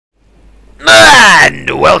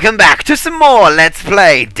And welcome back to some more Let's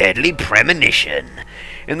Play Deadly Premonition.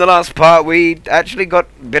 In the last part we actually got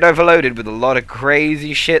a bit overloaded with a lot of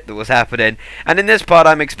crazy shit that was happening, and in this part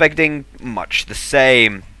I'm expecting much the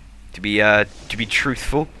same. To be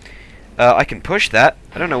truthful. I can push that.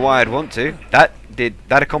 I don't know why I'd want to. That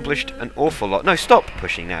accomplished an awful lot. No, stop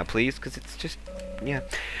pushing now please, because it's just, yeah.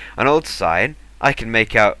 An old sign. I can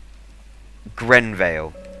make out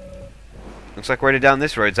Grenvale. Looks like we're headed down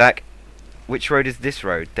this road, Zach. Which road is this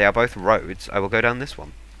road? They are both roads. I will go down this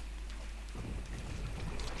one.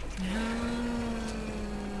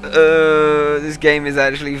 This game is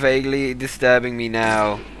actually vaguely disturbing me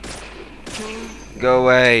now. Go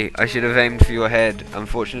away. I should have aimed for your head.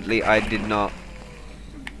 Unfortunately, I did not.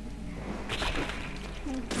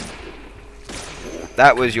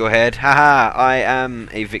 That was your head. Haha, I am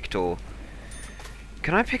a victor.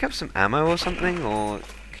 Can I pick up some ammo or something? Or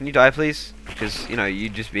can you die, please? Because, you know, you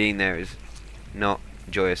just being there is not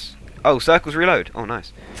joyous. Oh, circles reload. Oh,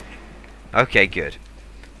 nice. Okay, good.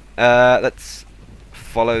 Let's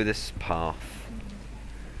follow this path.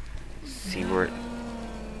 See where it...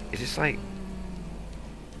 Is this like...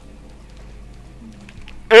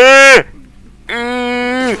 It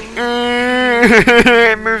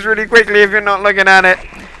moves really quickly if you're not looking at it.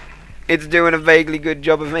 It's doing a vaguely good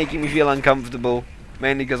job of making me feel uncomfortable.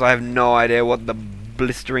 Mainly because I have no idea what the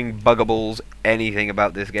blistering buggerballs anything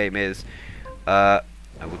about this game is. I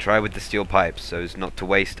will try with the steel pipes so as not to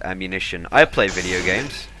waste ammunition. I play video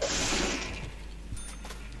games.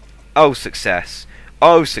 Oh, success.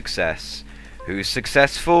 Oh, success. Who's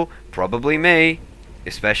successful? Probably me.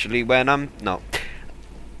 Especially when I'm not.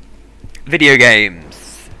 Video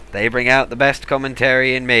games. They bring out the best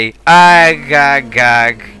commentary in me. Ag.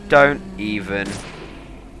 Don't even.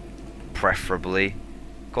 Preferably.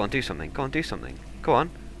 Go on, do something. Go on, do something. Go on.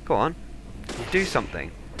 Go on. Do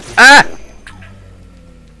something. Ah!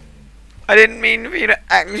 I didn't mean for you to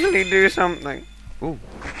actually do something. Ooh.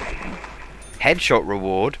 Headshot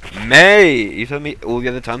reward. May! You told me all the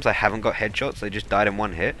other times I haven't got headshots, they just died in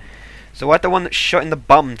one hit. So why'd the one that shot in the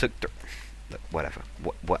bum took... Whatever.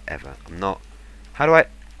 Whatever. I'm not... How do I...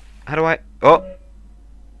 Oh!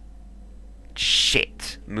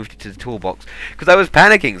 Shit. Moved it to the toolbox. Because I was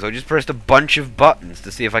panicking, so I just pressed a bunch of buttons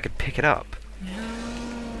to see if I could pick it up.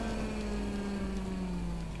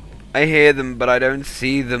 I hear them, but I don't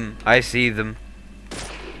see them. I see them.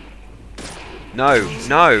 No.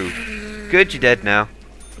 Good, you're dead now.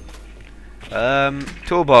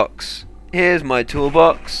 Toolbox. Here's my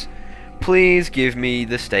toolbox. Please give me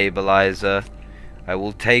the stabilizer. I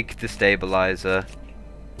will take the stabilizer.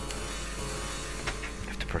 I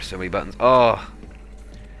have to press so many buttons. Oh.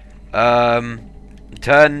 Turn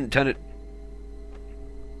it.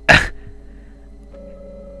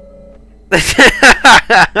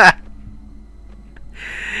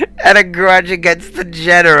 And a grudge against the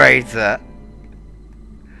generator.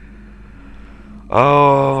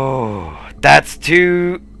 Oh, that's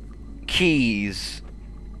 2 keys.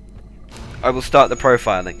 I will start the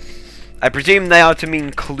profiling. I presume they are to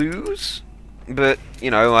mean clues, but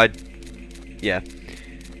you know, yeah,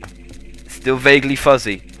 still vaguely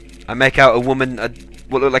fuzzy. I make out a woman,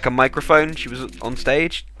 what looked like a microphone. She was on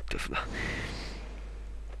stage.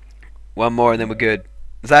 One more and then we're good.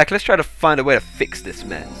 Zach, let's try to find a way to fix this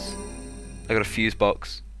mess. I got a fuse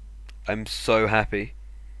box. I'm so happy.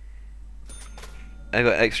 I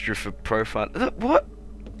got extra for profile. What?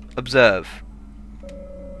 Observe.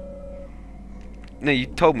 No, you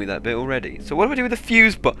told me that bit already. So what do I do with the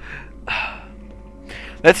fuse box?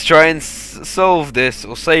 Let's try and solve this,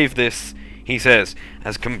 or save this, he says,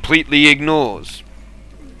 as completely ignores.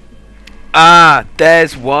 Ah,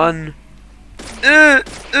 there's one.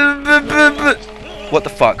 What the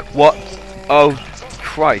fuck? What? Oh,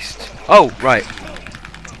 Christ. Oh, right.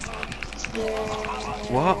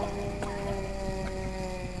 What?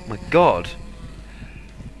 My God.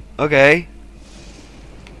 Okay.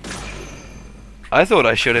 I thought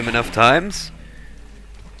I shot him enough times.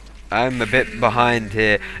 I'm a bit behind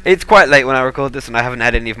here. It's quite late when I record this and I haven't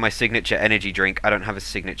had any of my signature energy drink. I don't have a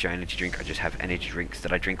signature energy drink. I just have energy drinks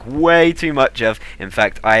that I drink way too much of. In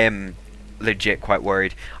fact, I am legit quite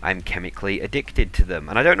worried I'm chemically addicted to them.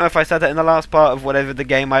 And I don't know if I said that in the last part of whatever the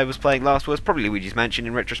game I was playing last was. Probably Luigi's Mansion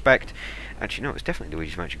in retrospect. Actually, no, it was definitely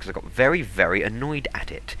Luigi's Mansion because I got very, very annoyed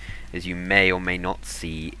at it. As you may or may not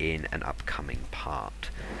see in an upcoming part.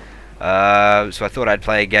 So I thought I'd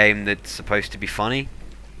play a game that's supposed to be funny.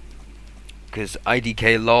 Because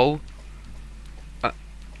IDK LOL.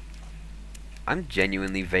 I'm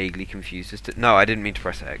genuinely vaguely confused as to... No, I didn't mean to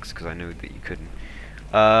press X because I knew that you couldn't.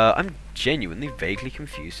 I'm genuinely vaguely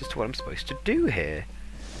confused as to what I'm supposed to do here.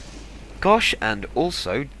 Gosh, and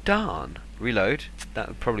also darn. Reload. That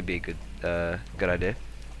would probably be a good idea.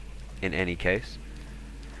 In any case.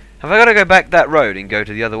 Have I got to go back that road and go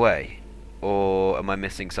to the other way? Or am I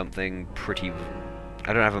missing something pretty...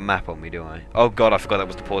 I don't have a map on me, do I? Oh god, I forgot that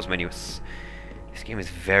was the pause menu. This game is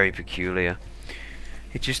very peculiar.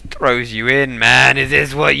 It just throws you in, man. Is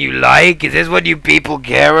this what you like? Is this what you people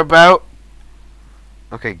care about?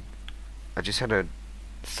 Okay. I just had a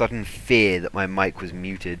sudden fear that my mic was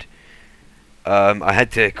muted. I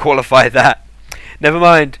had to qualify that. Never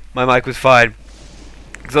mind. My mic was fine.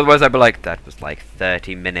 Because otherwise I'd be like, that was like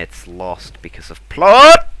 30 minutes lost because of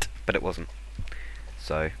plot! But it wasn't.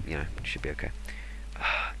 So, you know, it should be okay.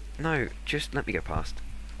 No, just let me go past.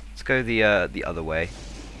 Let's go the other way.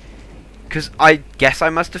 Because I guess I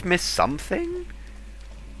must have missed something?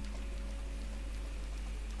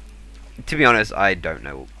 To be honest, I don't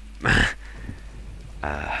know.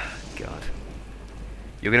 God.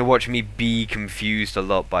 You're going to watch me be confused a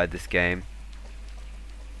lot by this game.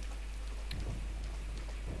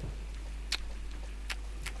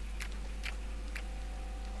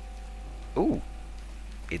 Ooh.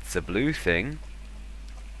 It's a blue thing.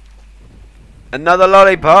 Another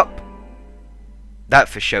lollipop! That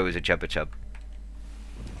for sure is a Chubba Chub.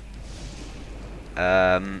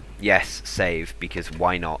 Yes, save, because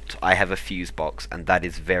why not? I have a fuse box, and that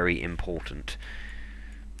is very important.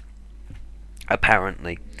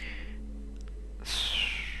 Apparently.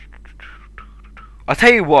 I'll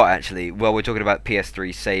tell you what, actually, while we're talking about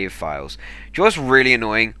PS3 save files. Do you know what's really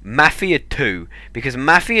annoying? Mafia 2. Because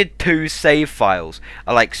Mafia 2 save files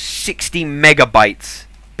are like 60 megabytes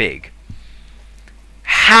big.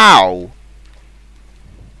 How?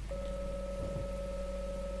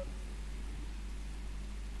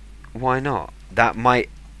 Why not? That might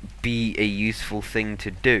be a useful thing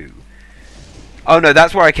to do. Oh no,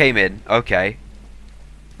 that's where I came in. Okay.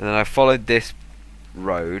 And then I followed this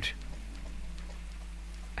road.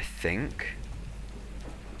 I think.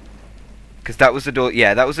 Because that was the door.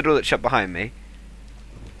 Yeah, that was the door that shut behind me.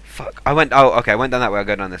 Fuck. I went. Oh, okay. I went down that way. I'll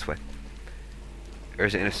go down this way. Or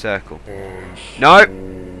is it in a circle? No.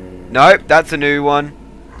 Nope. That's a new one.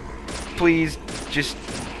 Please, just.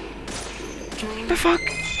 The fuck?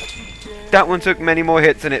 That one took many more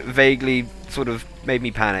hits and it vaguely sort of made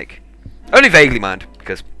me panic. Only vaguely, mind,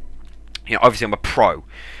 because, you know, obviously I'm a pro.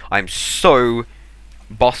 I'm so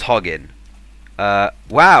boss hogging.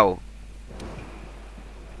 Wow.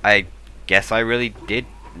 I guess I really did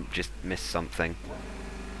just miss something.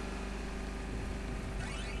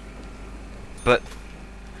 But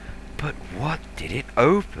what did it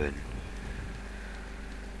open?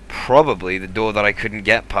 Probably the door that I couldn't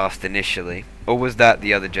get past initially. Or was that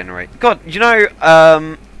the other generator? God, you know,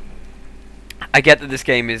 I get that this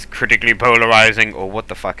game is critically polarizing or what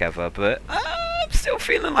the fuck ever, but I'm still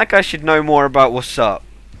feeling like I should know more about what's up.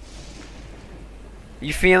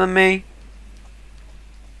 You feeling me?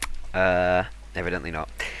 Evidently not.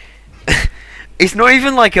 It's not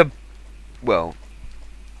even like a... Well...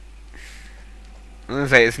 I'm going to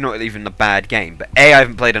say it's not even a bad game, but A, I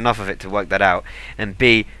haven't played enough of it to work that out, and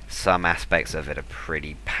B, some aspects of it are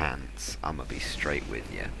pretty pants. I'm going to be straight with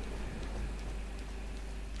you.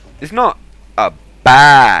 It's not a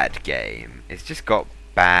bad game, it's just got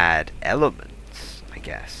bad elements, I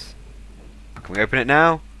guess. Can we open it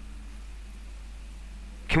now?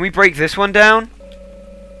 Can we break this one down?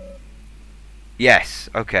 Yes,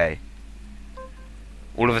 okay.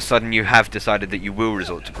 All of a sudden you have decided that you will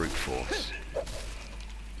resort to brute force.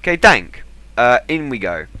 Okay, dank. In we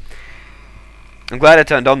go. I'm glad I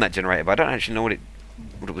turned on that generator, but I don't actually know what it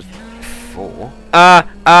was for.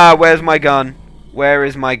 Where's my gun? Where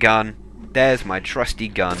is my gun? There's my trusty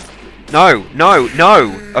gun. No, no,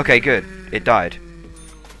 no! Okay, good. It died.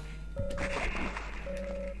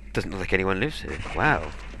 Doesn't look like anyone lives here.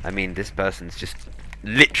 Wow. I mean, this person's just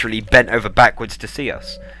literally bent over backwards to see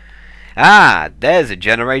us. Ah, there's a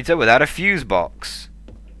generator without a fuse box.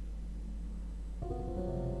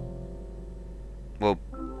 Well,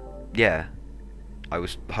 yeah. I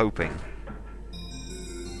was hoping.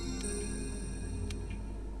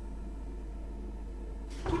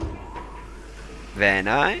 Very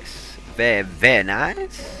nice. Very, very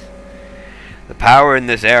nice. The power in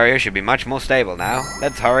this area should be much more stable now.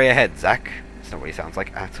 Let's hurry ahead, Zach. That's not what he sounds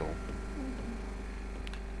like at all.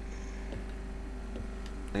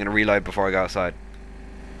 I'm going to reload before I go outside.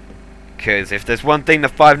 Because if there's one thing the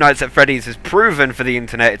Five Nights at Freddy's has proven for the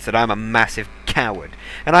internet, it's that I'm a massive coward.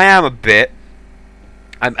 And I am a bit.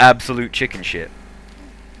 I'm absolute chicken shit.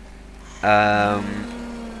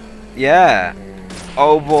 Yeah.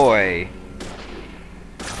 Oh boy.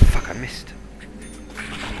 Fuck, I missed.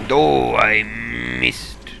 Oh, I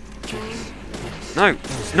missed. No!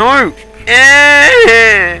 No!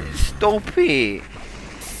 Stop it!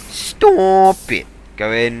 Stop it!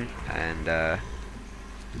 Go in and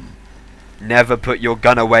never put your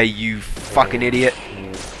gun away, you fucking idiot.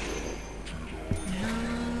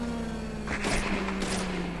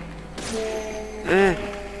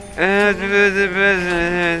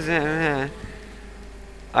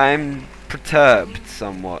 I'm perturbed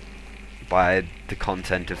somewhat by the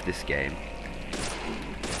content of this game.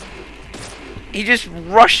 He just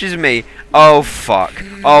rushes me. Oh fuck.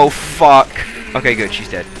 Oh fuck. Okay, good, she's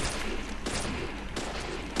dead.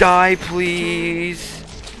 Die, please.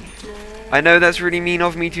 I know that's really mean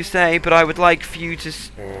of me to say, but I would like for you to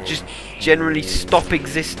just generally stop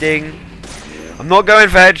existing. I'm not going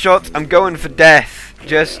for headshots, I'm going for death.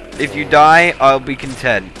 Just, if you die, I'll be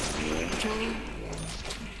content.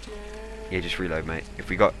 Yeah, just reload, mate. If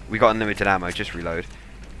we got unlimited ammo, just reload.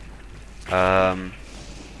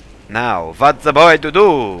 Now, what's the boy to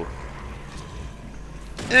do?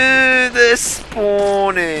 They're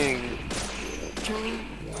spawning.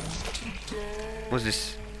 What's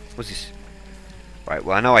this? What's this? Right,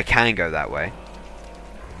 well, I know I can go that way.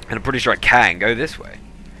 And I'm pretty sure I can go this way.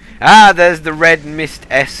 Ah, there's the red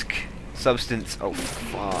mist-esque substance. Oh,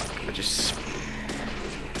 fuck. I just...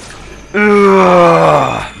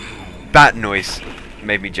 Ugh. Bat noise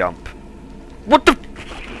made me jump. What the...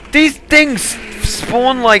 These things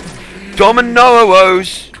spawn like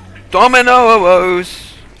dominoes.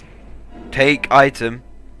 Dominoes. Take item.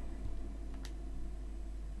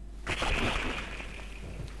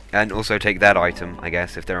 And also take that item, I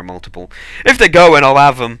guess, if there are multiple. If they're going, I'll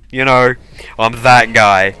have them. You know, I'm that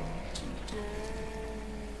guy.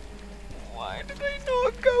 Why did they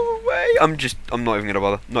not go away? I'm not even gonna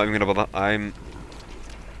bother. Not even gonna bother.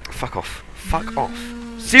 Fuck off. Fuck off.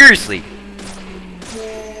 Seriously.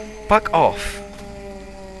 Fuck off.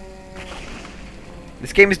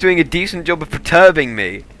 This game is doing a decent job of perturbing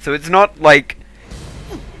me. So it's not like...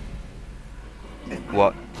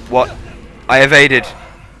 What? What? I evaded.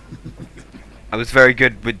 I was very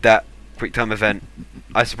good with that quick time event.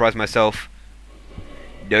 I surprised myself.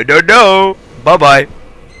 No, no, no! Bye-bye.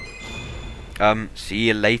 See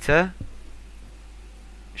you later?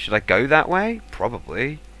 Should I go that way?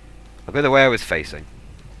 Probably. I'll go the way I was facing.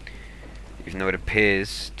 Even though it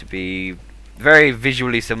appears to be very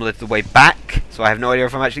visually similar to the way back. So I have no idea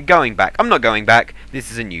if I'm actually going back. I'm not going back. This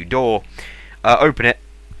is a new door. Open it.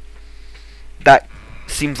 That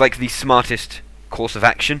seems like the smartest course of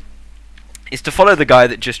action. Is to follow the guy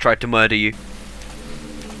that just tried to murder you.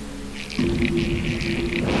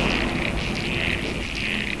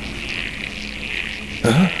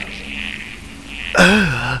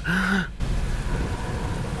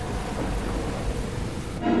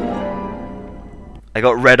 I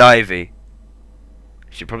got red ivy.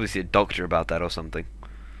 Should probably see a doctor about that or something.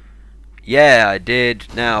 Yeah, I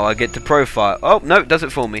did. Now I get to profile. Oh, no, it does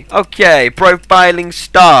it for me. Okay, profiling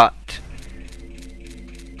start.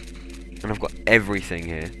 And I've got everything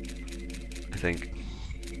here, I think.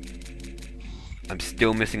 I'm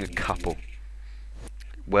still missing a couple.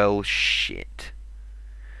 Well, shit.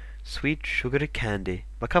 Sweet sugar candy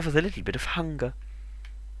recovers a little bit of hunger.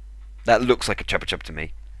 That looks like a chuppa chup to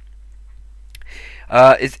me.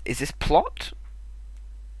 Is this plot?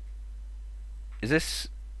 Is this...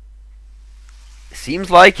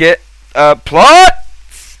 Seems like it. Plot!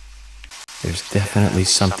 There's definitely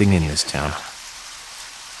something in this town.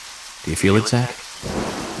 Do you feel it, Zach?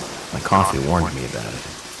 My coffee warned me about it.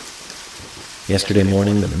 Yesterday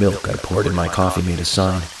morning, the milk I poured in my coffee made a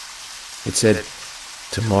sign. It said,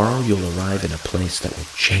 "Tomorrow you'll arrive in a place that will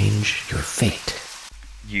change your fate."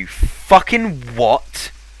 You fucking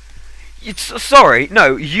what? Sorry,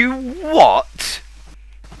 no, you what?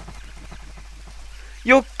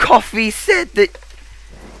 Your coffee said that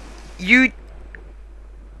you...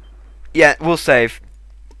 Yeah, we'll save.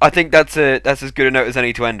 I think that's as good a note as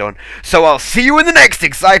any to end on. So I'll see you in the next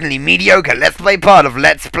excitingly mediocre Let's Play part of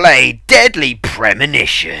Let's Play Deadly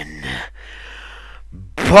Premonition.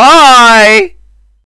 Bye!